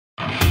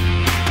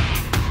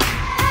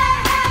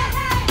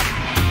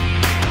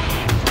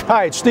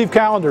Hi, it's Steve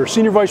Callender,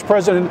 Senior Vice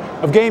President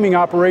of Gaming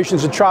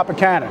Operations at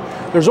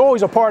Tropicana. There's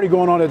always a party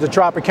going on at the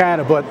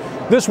Tropicana, but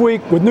this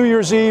week, with New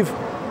Year's Eve,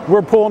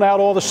 we're pulling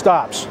out all the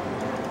stops.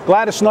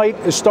 Gladys Knight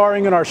is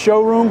starring in our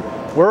showroom.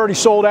 We're already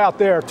sold out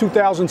there,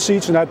 2,000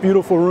 seats in that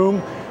beautiful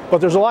room, but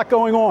there's a lot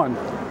going on.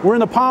 We're in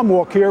the Palm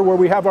Walk here where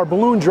we have our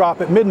balloon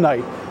drop at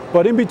midnight,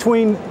 but in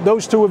between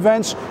those two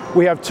events,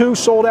 we have two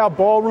sold-out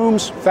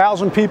ballrooms,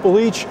 1,000 people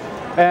each,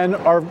 and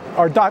our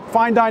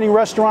fine dining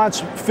restaurants,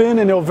 Finn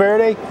and Il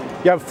Verde.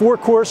 You have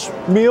 4-course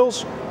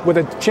meals with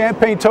a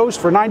champagne toast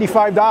for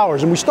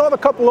 $95, and we still have a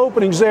couple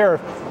openings there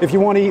if you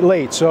want to eat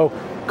late. So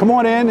come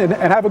on in and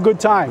have a good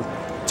time.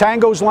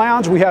 Tango's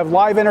Lounge, we have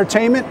live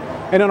entertainment,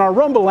 and in our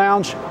Rumba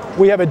Lounge,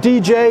 we have a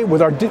DJ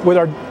with our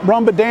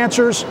Rumba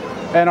dancers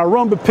and our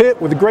Rumba pit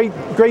with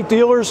great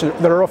dealers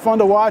that are fun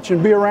to watch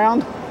and be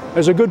around.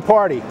 There's a good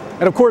party.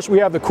 And of course, we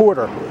have the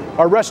Quarter.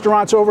 Our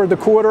restaurants over at the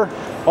Quarter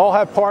all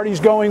have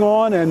parties going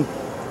on, and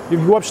you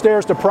go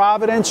upstairs to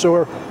Providence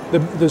or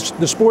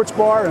the sports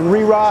bar and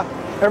Re-Ra.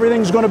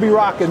 Everything's going to be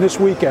rocking this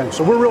weekend.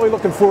 So we're really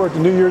looking forward to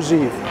New Year's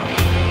Eve.